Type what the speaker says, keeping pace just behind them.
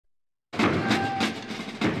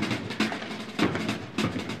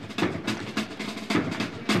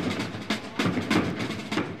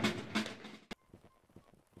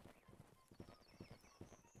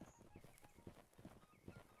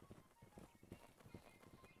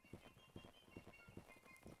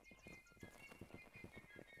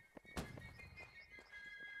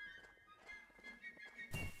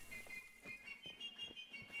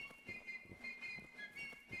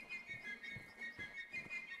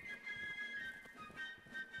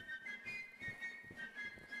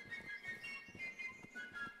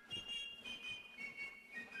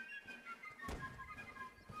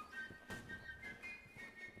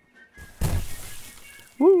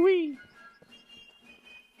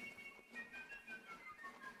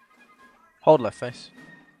Hold left face.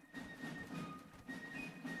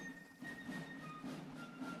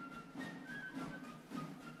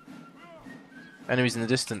 Enemies in the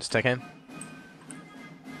distance, take aim.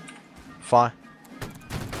 Fire.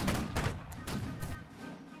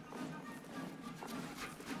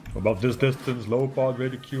 Above this distance, low part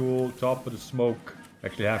ridicule, top of the smoke.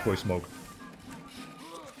 Actually halfway smoke.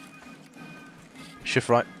 Shift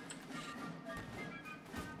right.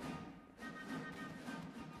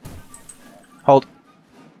 Hold.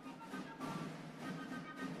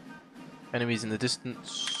 Enemies in the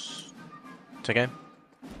distance. Take aim.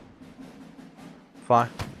 Fire.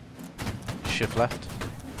 Shift left.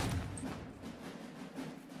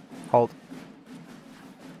 Hold.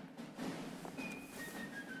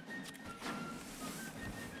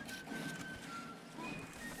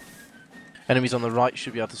 Enemies on the right,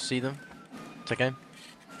 should be able to see them. Take aim.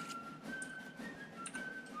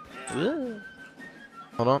 Ugh.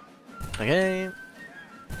 Hold on. Take aim.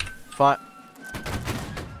 Fire.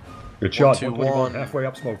 Good shot, 1, 2, 121, 1. halfway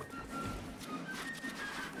up smoke.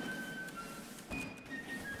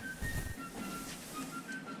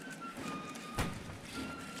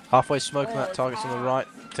 Halfway smoking that target's on the right.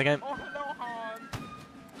 Take aim.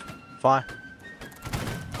 Fire.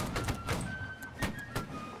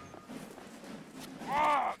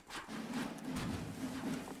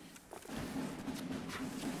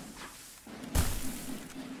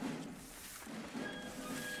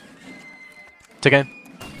 Take aim.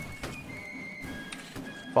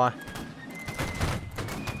 Fire.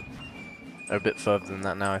 They're a bit further than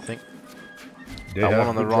that now, I think. They That have one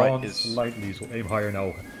on the withdrawn right is slightly, so aim higher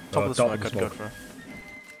now. top of the smoke. I'd go smoke. for it.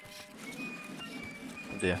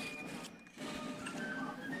 Oh dear.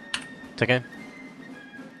 Take aim.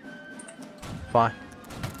 Fire.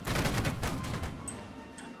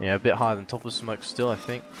 Yeah, a bit higher than top of smoke still, I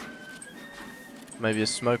think. Maybe a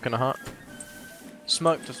smoke and a half.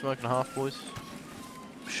 Smoke to smoke and a half, boys.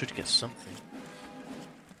 Should get something.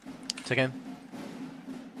 Take aim.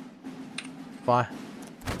 Fire.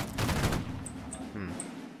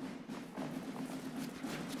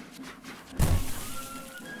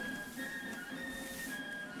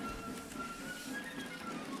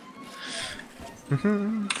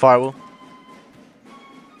 Firewall.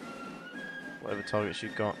 Whatever targets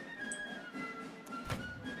you've got.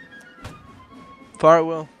 Fire at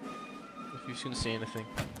will. If you can see anything.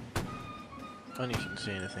 Only if you can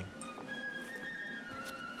see anything.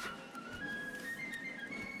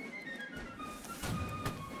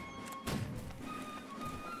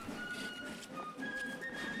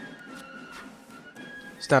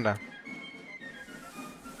 Stand down.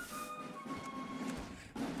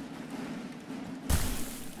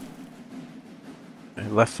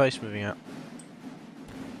 Left face moving out.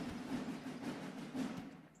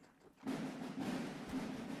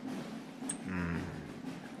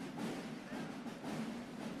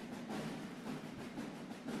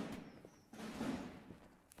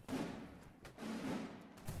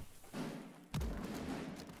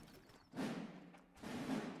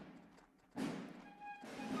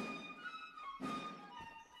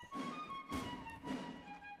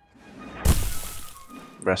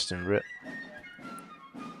 Rest in rip.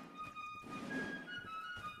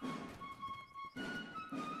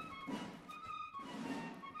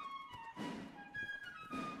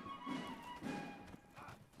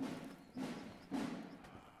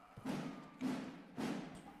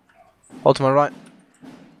 Hold to my right.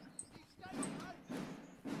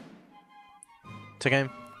 Take aim.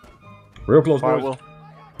 Real close, Fire boys. will.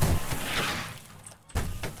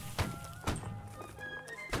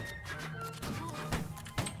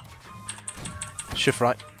 Shift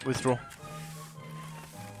right. Withdraw.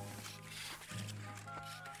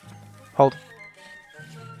 Hold.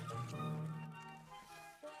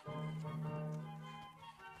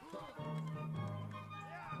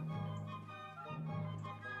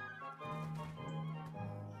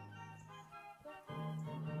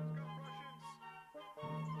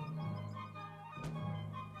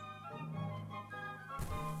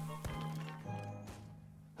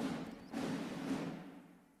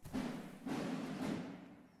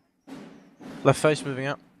 Left face moving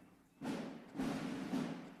out.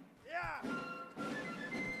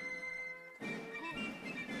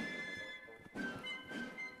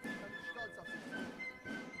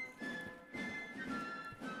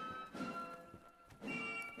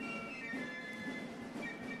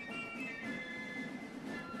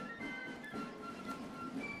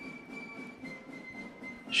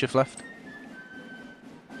 Shift left.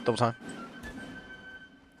 Double time.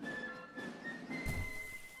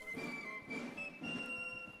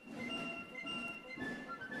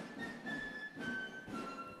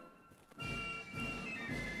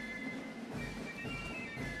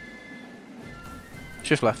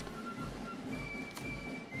 Shift left.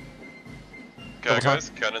 Okay, Double time.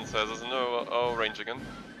 guys, cannon says there's no range again.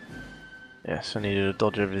 Yes, I needed to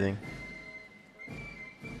dodge everything.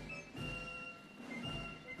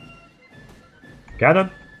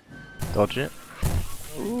 Cannon. Dodge it.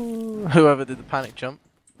 Ooh. Whoever did the panic jump,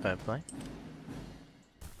 fair play.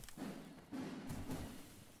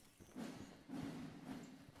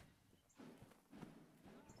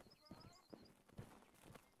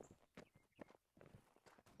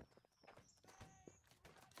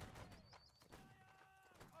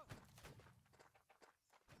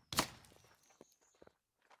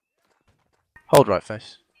 Hold right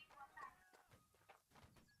face.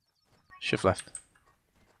 Shift left.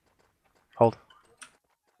 Hold.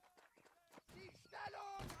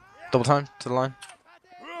 Double time to the line.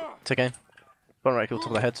 Take aim. Bottom right kill, top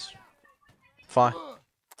of the heads. Fire.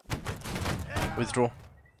 Withdraw.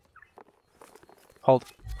 Hold.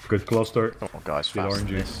 Good cluster. Oh guys, Still fast orangey.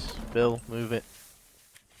 this. Bill, move it.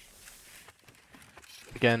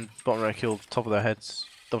 Again, bottom right kill, top of their heads.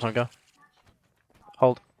 Double time go.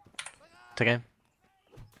 Hold. Take aim.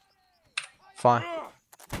 Fire.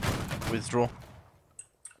 Withdraw.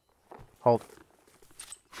 Hold.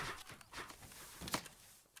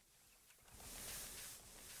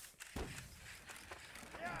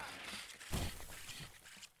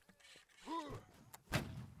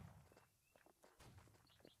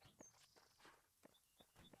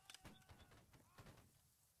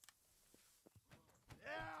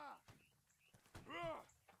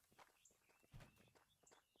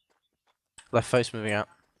 Left face moving out.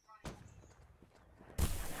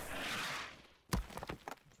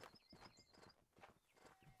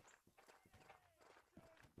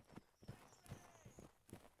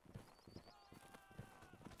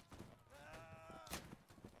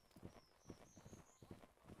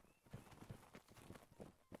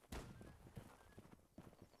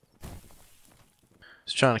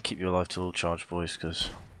 Just trying to keep you alive till all charge, boys, because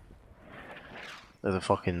there's a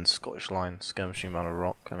fucking Scottish line skirmishing around a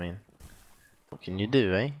rock. I mean, what can you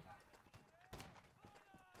do, eh?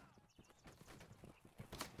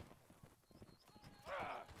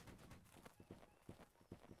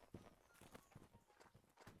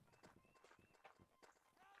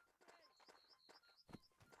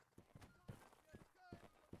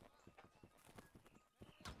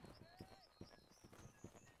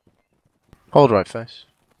 Hold right face.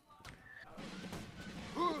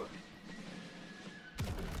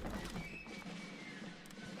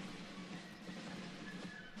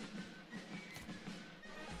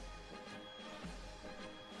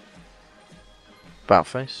 About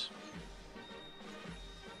face.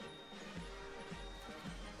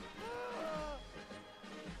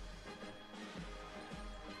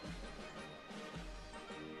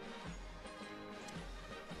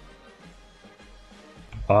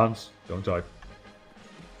 Hans, don't type.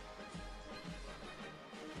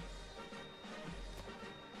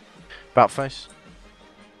 About face.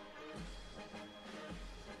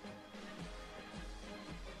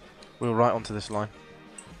 We'll right onto this line.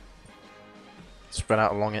 Spread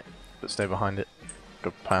out along it, but stay behind it.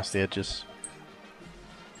 Go past the edges.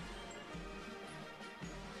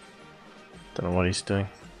 Don't know what he's doing.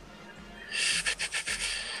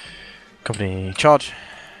 Company charge.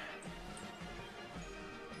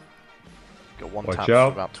 Got one Watch tap out.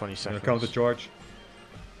 for about 20 seconds. Counter charge.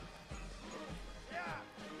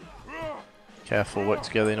 Careful, work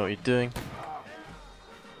together, you know what you're doing.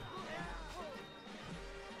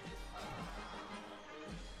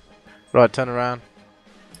 Right, turn around.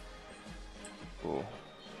 Ooh.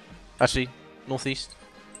 Actually, northeast.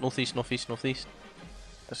 Northeast, northeast, northeast.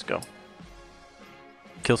 Let's go.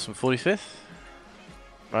 Kill some 45th.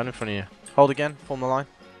 Right in front of you. Hold again, form the line.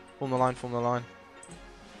 Form the line, form the line.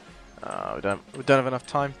 We don't have enough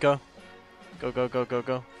time. Go. Go, go, go, go,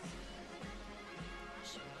 go.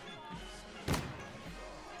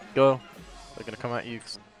 Go. They're gonna come at you.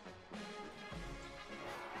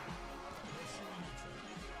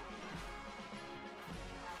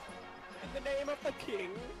 In the name of the king,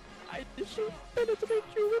 I should penetrate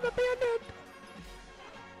you with a bayonet.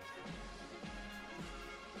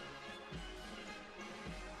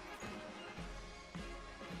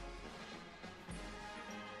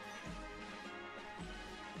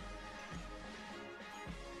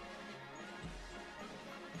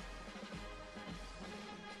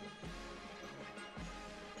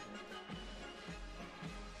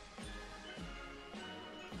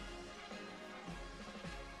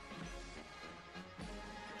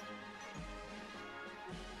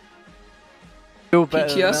 Still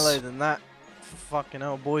better PTS. melee than that. Fucking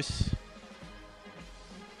hell, boys.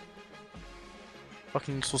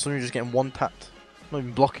 Fucking saw somebody just getting one tapped. Not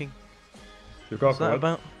even blocking. Took What's off, that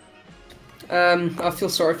what? about? I feel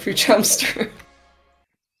sorry for you, Jamster.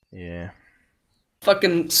 Yeah.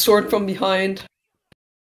 Fucking sword from behind.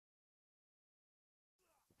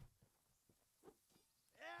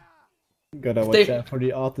 Gotta watch They- out for the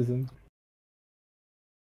autism.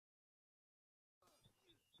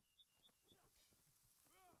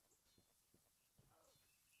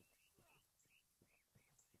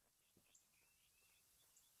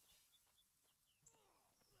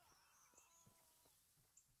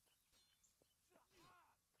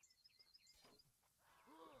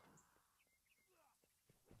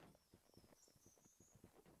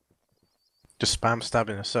 Just spam stab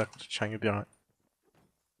in a circle to Chang, you'll be alright.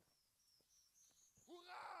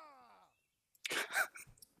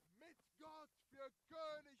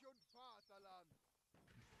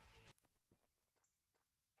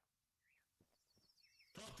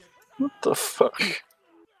 What the fuck? Oi,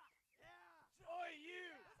 you!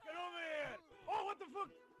 Get over here! Oh, what the fuck?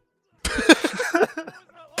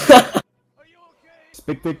 Are you okay?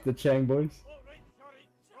 Spectate the Chang boys. Oh, right, sorry.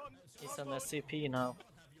 Run, He's run, an run. SCP now.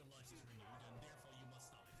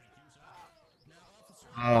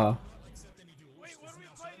 Ah, Wait, what are we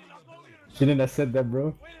fighting? I'll go here. shouldn't have said that,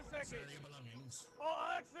 bro. Wait a second. Oh,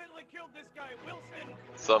 I accidentally killed this guy, Wilson.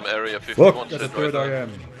 Some Area 51 Look at the shit right third I there.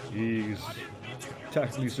 am. He's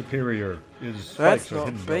tactically superior. His That's spikes are not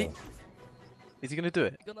hidden bait. well. Is he gonna do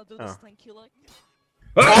it? You gonna do Oh. this thank you like?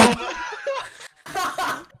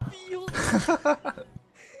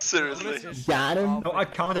 Seriously. Got him. No, I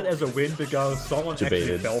count it as a win because someone actually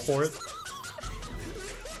Debated. fell for it.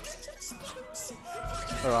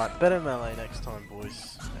 Alright, better melee next time,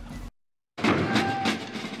 boys.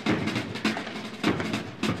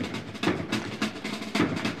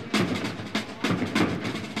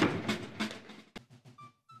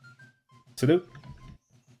 Salute.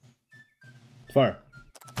 Fire.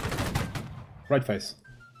 Right face.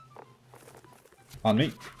 On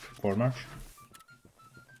me. Forward march.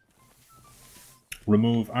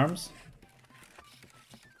 Remove arms.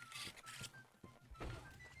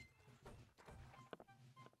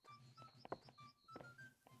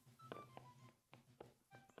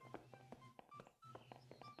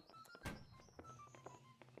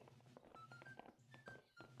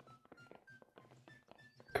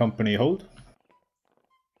 Company hold.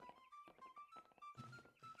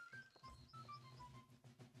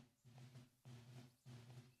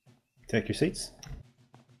 Take your seats.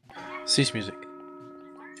 Cease music.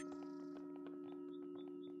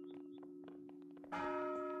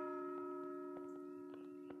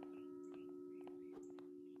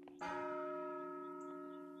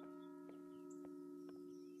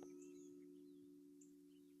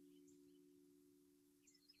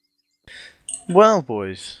 Well,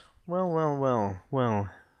 boys. Well.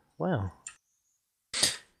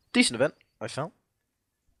 Decent event, I felt.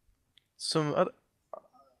 I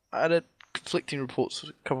had conflicting reports of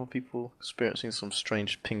a couple of people experiencing some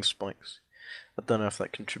strange ping spikes. I don't know if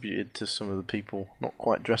that contributed to some of the people not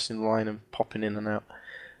quite dressed in line and popping in and out.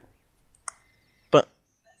 But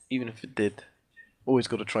even if it did, always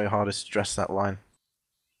got to try your hardest to dress that line.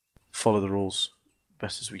 Follow the rules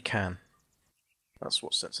best as we can. That's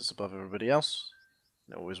what sets us above everybody else.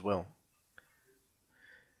 It always will.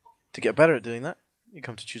 To get better at doing that, you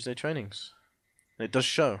come to Tuesday trainings. And it does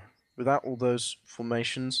show. Without all those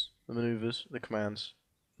formations, the maneuvers, the commands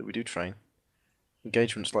that we do train,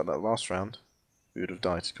 engagements like that last round, we would have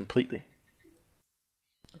died completely.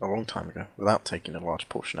 A long time ago, without taking a large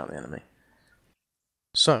portion out of the enemy.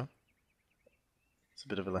 So, it's a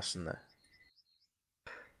bit of a lesson there.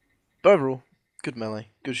 But overall, good melee,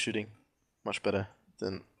 good shooting, much better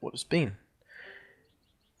than what it's been.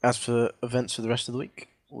 As for events for the rest of the week,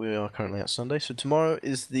 we are currently at Sunday, so tomorrow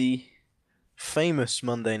is the famous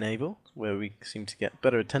Monday Naval, where we seem to get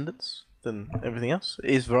better attendance than everything else.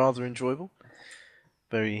 It is rather enjoyable,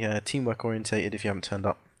 very teamwork orientated if you haven't turned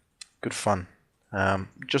up. Good fun.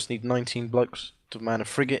 Just need 19 blokes to man a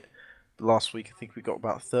frigate. Last week I think we got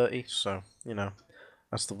about 30, so, you know,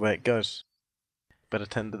 that's the way it goes. Better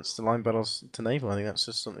attendance to line battles to naval. I think that's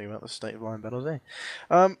just something about the state of line battles, eh?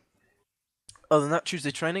 Other than that,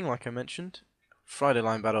 Tuesday training, like I mentioned, Friday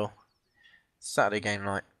line battle, Saturday game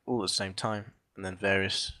night, all at the same time, and then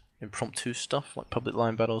various impromptu stuff like public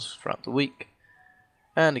line battles throughout the week.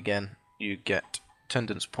 And again, you get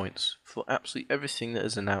attendance points for absolutely everything that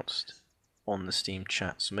is announced on the Steam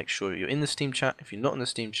chat. So make sure you're in the Steam chat. If you're not in the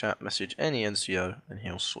Steam chat, message any NCO and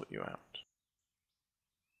he'll sort you out.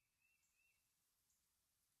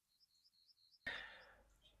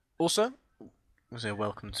 Also, I say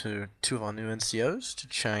welcome to two of our new NCOs, to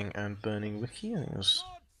Chang and Burning Wiki. I think it was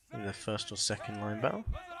in the first or second line battle.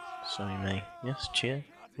 So you may, yes, cheer,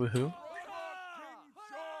 woohoo.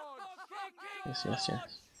 Yes, yes,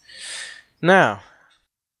 yes. Now,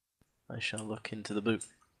 I shall look into the boot.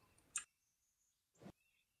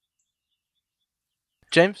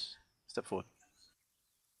 James, step forward.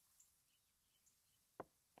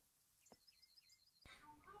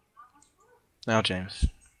 Now, James,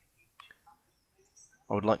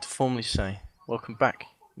 I would like to formally say, welcome back.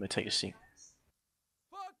 You may take your seat.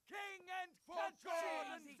 For king and for God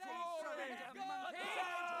and glory!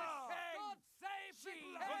 God save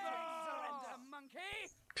the monkey!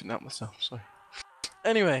 Couldn't help myself, sorry.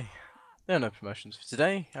 Anyway, there are no promotions for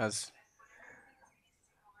today, as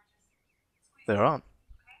there aren't.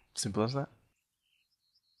 Simple as that.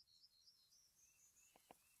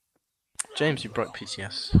 James, you broke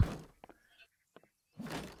PCS.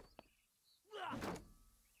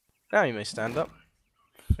 Now you may stand up,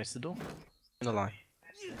 face the door, in a lie.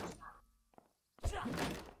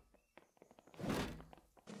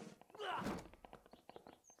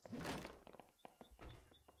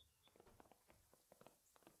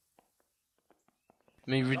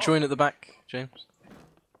 May you rejoin at the back, James.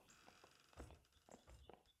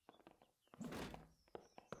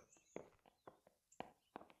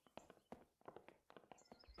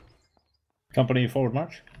 Company forward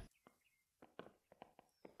march.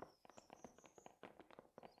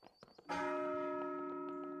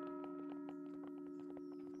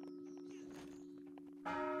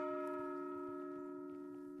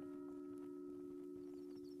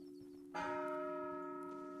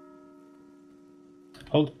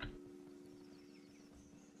 Hold.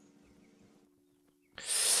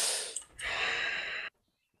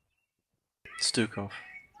 Stukov.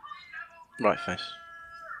 Right face.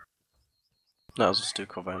 That was a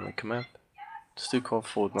Stukov only command. Stukov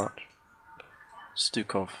forward march.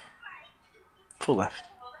 Stukov full left.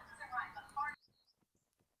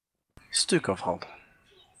 Stukov hold.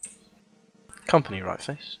 Company right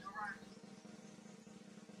face.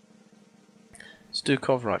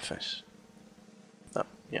 Stukov right face. Oh,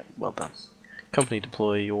 yeah, well done. Company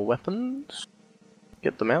deploy your weapons.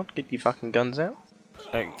 Get them out. Get your fucking guns out.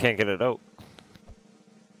 I can't get it out.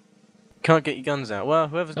 Can't get your guns out. Well,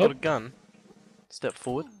 whoever's got a gun, step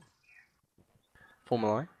forward. Form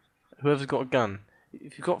a line. Whoever's got a gun.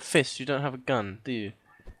 If you've got fists, you don't have a gun, do you?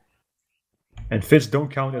 And fists don't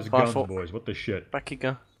count as Fire guns, for- boys. What the shit? Back you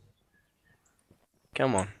go.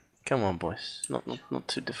 Come on, boys. Not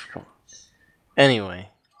too difficult. Anyway,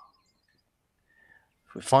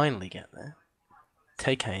 if we finally get there,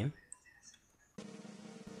 take aim.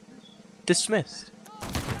 Dismissed.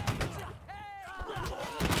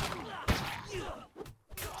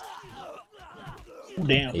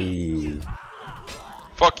 Damn.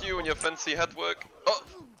 Fuck you and your fancy head work. Oh,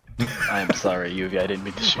 I'm sorry, Yugi, I didn't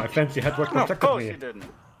mean to shoot. My fancy headwork No, of protected course me. you didn't.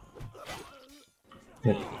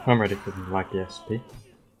 Yeah, I'm ready for the like the SP.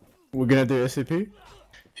 We're gonna do SCP?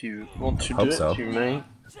 If you want to Hope do it, so. you may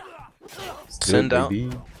send out,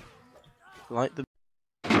 light the